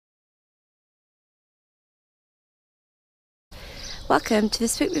Welcome to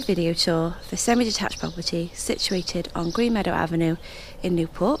this Pinkmove video tour for semi-detached property situated on Greenmeadow Avenue in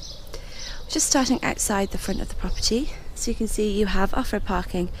Newport. We're just starting outside the front of the property. So you can see you have off-road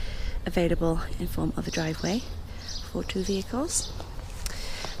parking available in form of a driveway for 2 vehicles.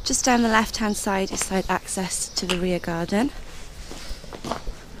 Just down the left hand side is side access to the rear garden.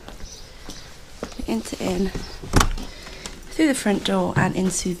 We enter in through the front door and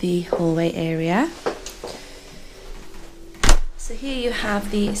into the hallway area. So here you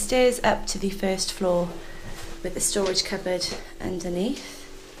have the stairs up to the first floor with the storage cupboard underneath.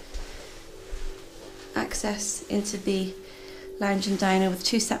 Access into the lounge and diner with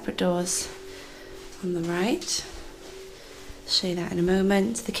 2 separate doors on the right. I'll show you that in a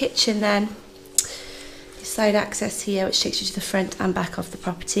moment. The kitchen then, side access here which takes you to the front and back of the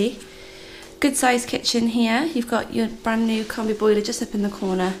property. Good sized kitchen here. You've got your brand new combi boiler just up in the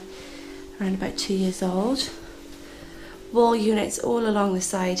corner, around about 2 years old. Wall units all along the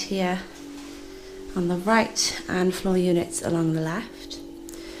side here on the right and floor units along the left.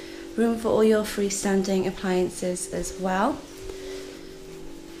 Room for all your freestanding appliances as well.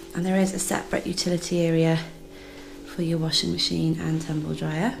 And there is a separate utility area for your washing machine and tumble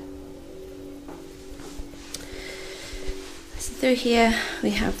dryer. So through here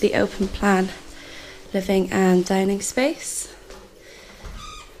we have the open plan living and dining space.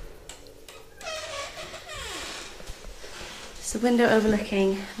 It's a window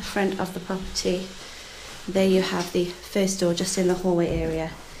overlooking the front of the property. There you have the first door just in the hallway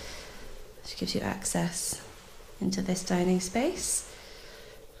area, which gives you access into this dining space.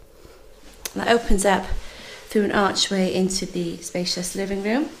 And that opens up through an archway into the spacious living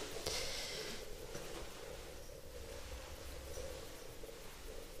room.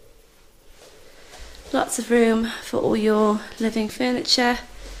 Lots of room for all your living furniture.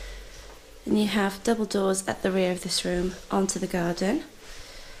 And you have double doors at the rear of this room onto the garden.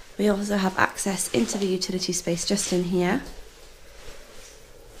 We also have access into the utility space just in here.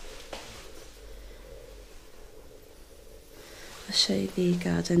 I'll show you the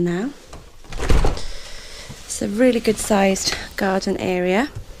garden now. It's a really good sized garden area.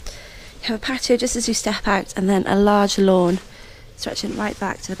 You have a patio just as you step out and then a large lawn stretching right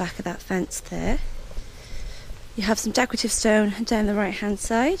back to the back of that fence there. You have some decorative stone down the right hand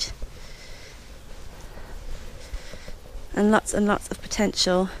side. And lots of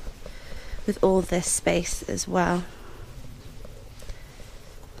potential with all this space as well.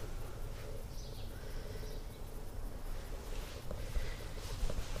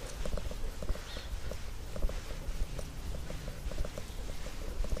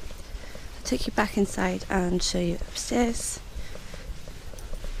 I'll take you back inside and show you upstairs.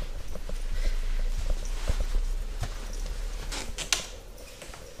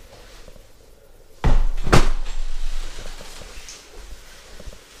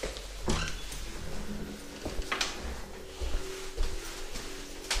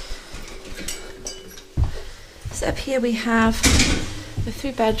 So up here we have the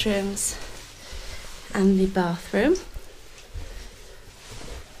 3 bedrooms and the bathroom.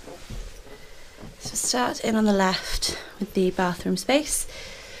 So start in on the left with the bathroom space.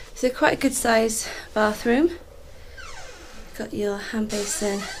 So quite a good size bathroom. Got your hand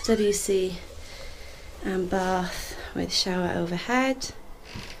basin, WC and bath with shower overhead.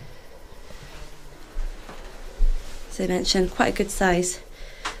 So I mentioned quite a good size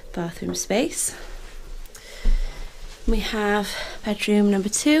bathroom space. We have bedroom number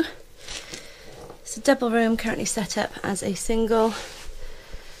 2. It's a double room currently set up as a single.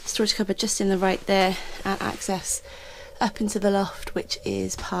 Storage cupboard just in the right there and access up into the loft which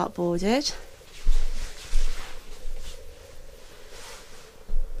is part boarded.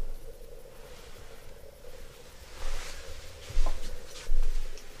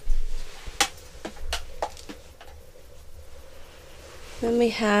 Then we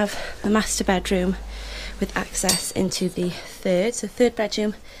have the master bedroom with access into the third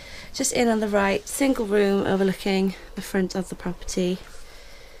bedroom just in on the right, single room overlooking the front of the property.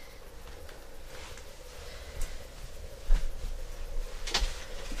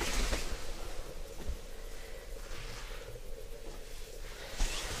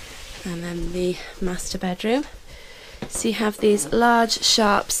 And then the master bedroom. So you have these large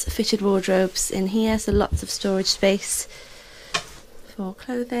sharps fitted wardrobes in here, so lots of storage space for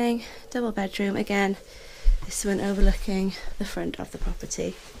clothing. Double bedroom again. This one overlooking the front of the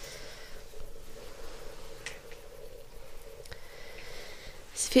property.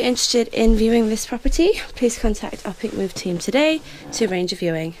 So if you're interested in viewing this property, please contact our Pinkmove team today to arrange a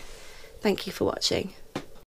viewing. Thank you for watching.